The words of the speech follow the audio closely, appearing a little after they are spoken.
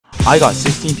I got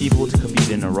 16 people to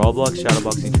compete in a Roblox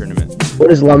shadowboxing tournament. What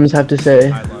does Lums have to say?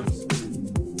 Hi,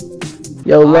 Lums.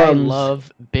 Yo, Lums. I love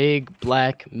big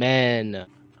black men.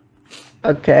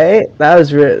 Okay,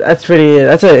 that's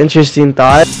an interesting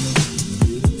thought.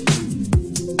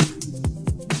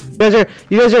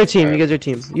 You guys are a team. You guys are a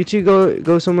team. You two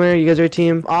go somewhere. You guys are a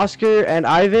team. Oscar and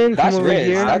Ivan, come over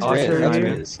here. Oscar and Ivan.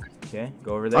 Riz. Okay,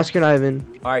 go over there. Oscar and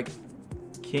Ivan. All right,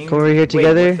 King. Come over here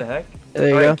together. Wait, what the heck? There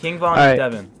you All right, go. King Von All right. and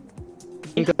Devin.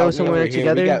 You go somewhere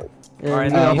together. And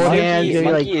Alright, hold Monkey hands. is- Maybe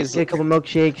like Monkey is- get a couple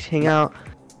milkshakes, hang out.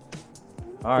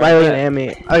 All right. Riley bet. and Amy.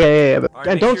 Okay, yeah. All right, And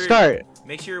make don't sure- start.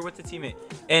 Make sure you're with the teammate.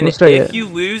 And Don't start if yet. you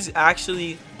lose,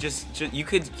 actually, just you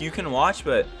can watch,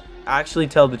 but actually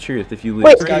tell the truth if you lose.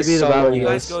 Wait, This guy's be the so battle, You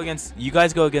worthless.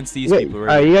 guys go against these Wait, people.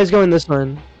 alright, you guys go in this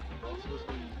one.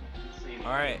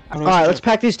 All right. Alright, let's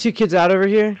pack these two kids out over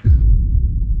here.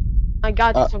 I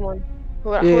got someone.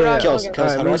 Who yeah. Kills. okay.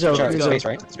 Alright, How do I Rizzo, switch out? Rizzo. Space,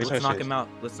 right? Space, Let's right, knock space. him out.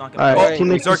 Let's knock him out. Alright, Oh,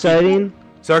 teammates Zarky. deciding.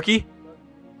 Zarky.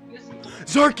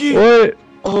 Zarky. What?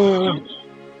 Oh.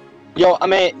 Yo, I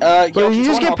mean, Bro, yo, you can just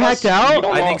someone get help packed us? out? You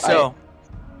don't I know- think so.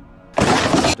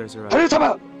 There's a How do you rat. talk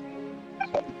about?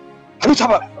 How do you talk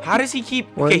about? How does he keep?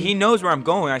 What? Okay, he knows where I'm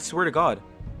going. I swear to God.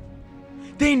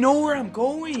 They know where I'm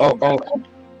going. Oh.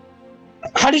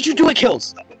 How did you do it,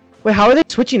 Kills? Wait, how are they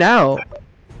switching out?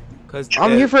 Cause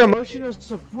I'm here for emotional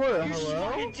support.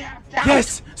 Hello?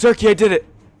 Yes, Zarky, I did it.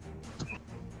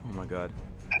 Oh my God.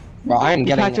 Bro, I am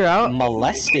packed her out? getting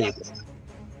molested.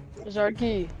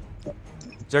 Zarky.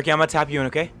 Zarky, I'm gonna tap you in,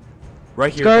 okay?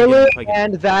 Right here. Scarlet if I get-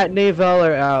 and that Navel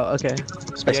are out. Okay.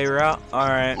 Space. Yeah, you're out. All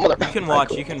right. Mother- You can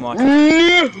watch. You can watch.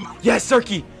 Yes,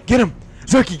 Zarky, get him.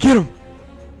 Zarky, get him.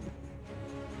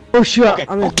 Oh shoot! Okay.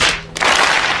 I'm in.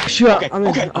 Shoot! Okay, I'm in.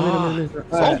 okay. I'm in.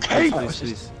 Alright. Okay. Please,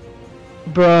 please.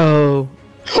 Bro.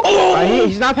 Oh!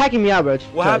 He's not packing me out, bro.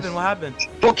 What happened? What happened?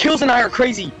 Bro, Kills and I are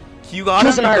crazy. You got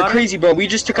Kills him. and I You are got him? crazy, bro. We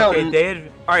just took out. Okay, they had.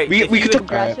 All right. We if could you took-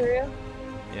 Grass area?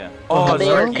 Yeah. Oh, Come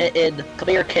here, Zarky. kid. Come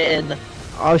here, kid.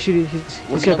 Oh shoot!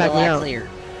 He's gonna pack me out. Zarky, hit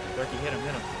him.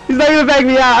 Hit him. He's not gonna pack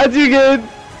me out. I'm too good.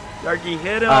 Zarky,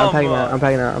 hit him. I'm packing out. I'm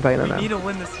packing out. I'm packing out We now. need to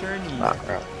win this tourney.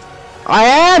 I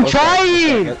am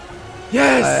trying.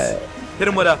 Yes. Hit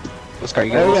him with a. Let's go.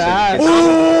 You Oh, guys. yeah.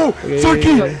 Oh, Okay.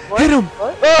 Zarky, hit him.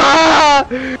 Ah!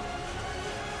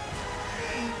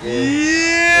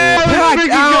 Yeah. Let's Packed freaking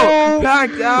out. go.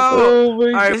 Packed out. Oh my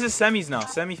All right, god. this is semis now.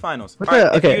 Semifinals. What All right,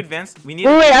 the- if okay. you advance, we need.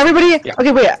 Wait, everybody. Yeah.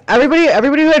 Okay, wait.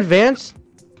 Everybody who advanced.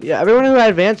 Yeah, everyone who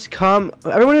advanced, come.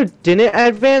 Everyone who didn't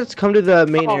advance, come to the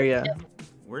main Oh, area.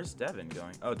 Where's Devin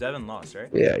going? Oh, Devin lost, right?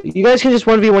 Yeah, you guys can just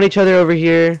 1v1 each other over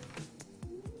here.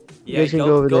 Yeah, guys can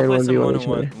go over there play and some 1v1 each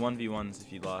other. 1v1s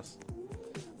if you lost.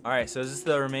 All right, so is this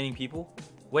the remaining people?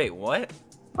 Wait, what?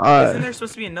 Isn't there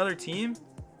supposed to be another team?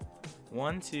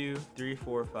 1, 2, 3,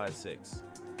 4, 5, 6.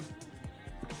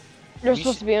 There's We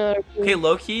supposed to be another team. Okay,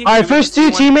 low key. Alright, first two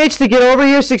teammates to get over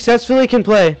here successfully can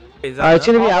play. Is that Alright, it's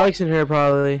gonna be enough? Alex and her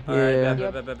probably. Alright,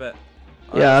 Yeah. bet.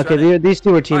 Yeah, okay, these two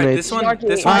are Alright, teammates. this one's Alright,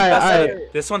 best alright. out of,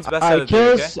 this one's best out Alright, of 3,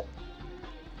 okay? kills.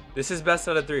 This is best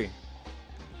out of 3.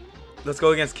 Let's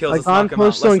go against kills. Like Let's on knock 'em out.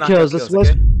 post Let's on knock out kills. Let's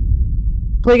okay?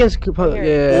 play against.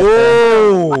 Yeah.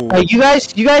 Oh! You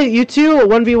guys, you two,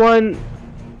 1v1.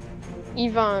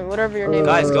 Yvonne, whatever your name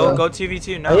Guys, is. go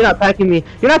 2v2 now. Oh, you're not packing me.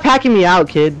 You're not packing me out,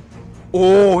 kid.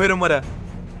 Oh, hit him with a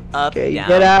up, Okay, down.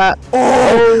 get out.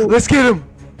 Oh, let's get him.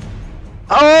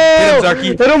 Oh! Hit him,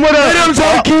 Zarky. Hit him with a. Hit him,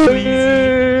 Zarky.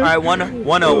 Easy. All right,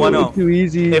 1-0. Too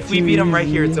easy. If we too beat him right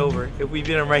here, easy. it's over. If we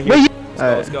beat him right here, Wait,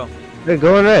 let's go. They're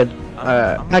going red.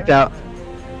 I'm Packed out.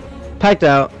 Packed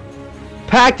out.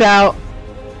 Packed out.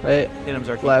 Right, Hit him,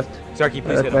 Zarky. left. Zarky,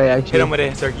 please hit him. Right, Hit actually. him with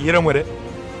it, Zarky. Hit him with it.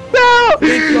 No!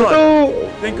 Thank God. No!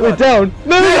 Thank We're God. down.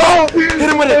 No! Hit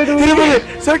him with it. Hit him with it.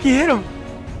 Zarky, hit him.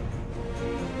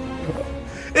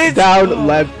 It's Down,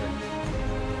 left.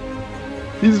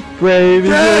 He's brave.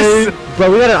 He's Yes! brave.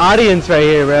 Bro, we got an audience right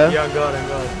here, bro. Yeah, I'm God.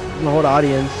 The whole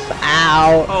audience.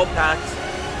 Ow. Oh, packed.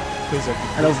 Please,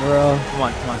 Zarky. I know, bro. Come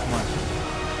on.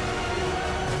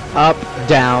 Up,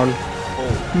 down.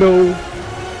 Oh, No.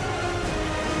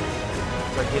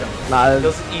 Zarky, hit him. Nah,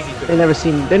 This is easy for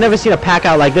they never seen a pack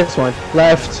out like this one.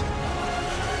 Left.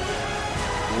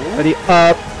 Ready,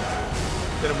 up.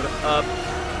 Hit him with a up,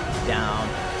 down,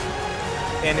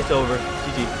 and it's over.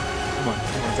 GG. Come on,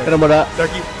 Hit Zarky. him with a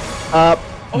Zarky. up,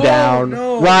 Oh, down,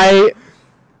 no. right.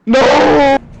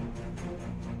 No!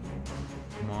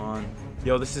 Come on.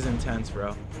 Yo, this is intense,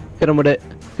 bro. Hit him with it.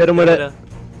 Hit him with Hit it. him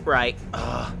with a right.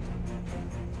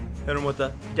 Hit him with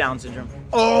the Down syndrome.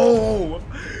 Oh!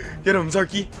 Get him,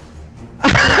 Zarky.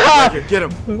 Right here. Get him.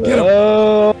 Get him.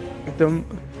 Oh. Hit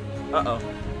him. Uh-oh.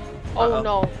 Oh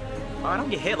no. Oh, I don't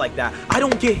get hit like that. I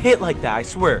don't get hit like that. I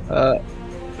swear.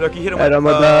 Look, you hit him I with. don't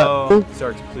know Oh,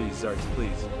 Zarky, please, Zarky,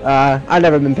 please. I've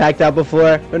never been packed out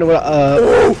before.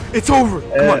 Oh, it's over.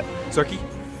 Come on, Zarky,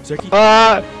 Zarky,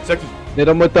 Zarky. Hit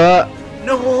him with the.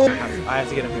 No. I have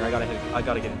to get him here. I gotta hit him. I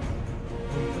gotta get him.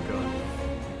 Oh my god.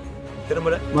 Hit him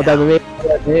with it. My bad, mate.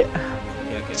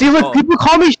 Okay. See, look, people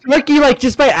call me Sharky like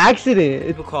just by accident.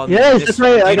 People call me. Yes, that's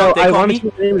right. You know what they call me?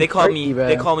 They call me.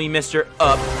 They call me Mr.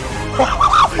 Up.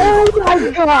 Oh my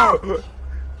god!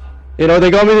 You know what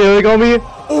they call me?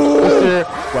 Mr.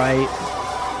 Right.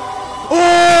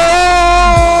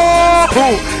 Oh!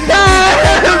 Yes!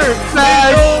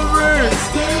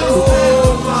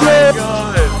 Oh my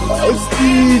god!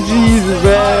 Jesus,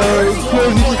 bro. Bro,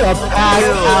 you just got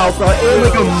passed out, bro. In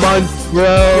like a month,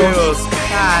 bro.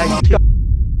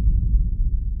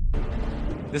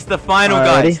 This is the final, Alrighty.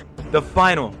 guys. The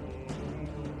final.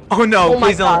 Oh no! Oh my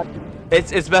Please don't. god.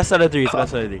 It's best out of 3. It's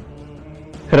best out of 3.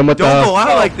 Hit him with the. Don't go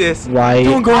out like this. Right.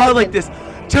 Don't go out like this.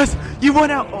 Just you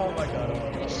went out. Oh my god.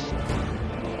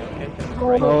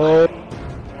 Oh.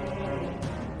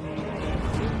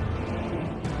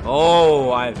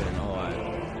 Oh, Ivan. Oh,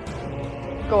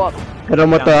 Ivan. Go up. Hit him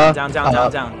with Down, the.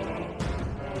 down.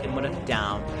 Hit him with a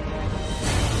down.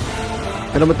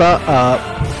 Hit him with the.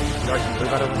 Zark, we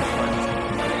gotta win the front.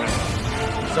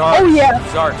 Zark. Oh, yeah.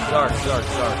 Zark.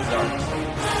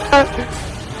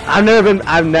 I've never been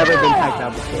packed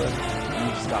out before.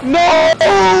 You stop. No!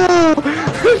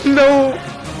 No!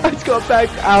 I just got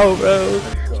backed out, bro.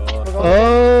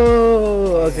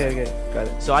 Oh, okay, got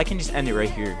it. So I can just end it right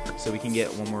here, so we can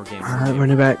get one more game. Alright, run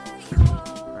it back.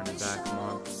 Run it back, come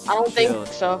on. I don't think Chill.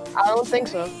 so. I don't think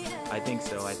so. I think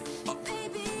so. Oh.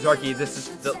 Zarky, this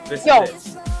is Yo. it.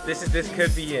 This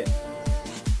could be it.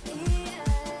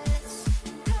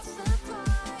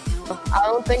 I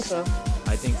don't think so.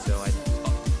 I think so.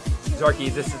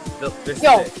 Zarky, this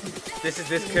Yo. is it.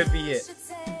 This could be it.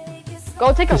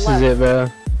 Go take a This left. is it, bro.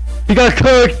 You got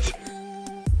cooked!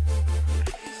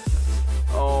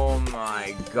 Oh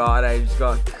my god, I just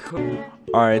got cooked.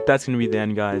 Alright, that's gonna be the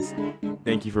end, guys.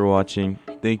 Thank you for watching.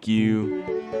 Thank you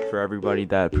for everybody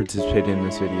that participated in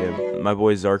this video. My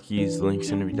boy Zarky's link's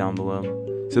gonna be down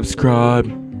below. Subscribe.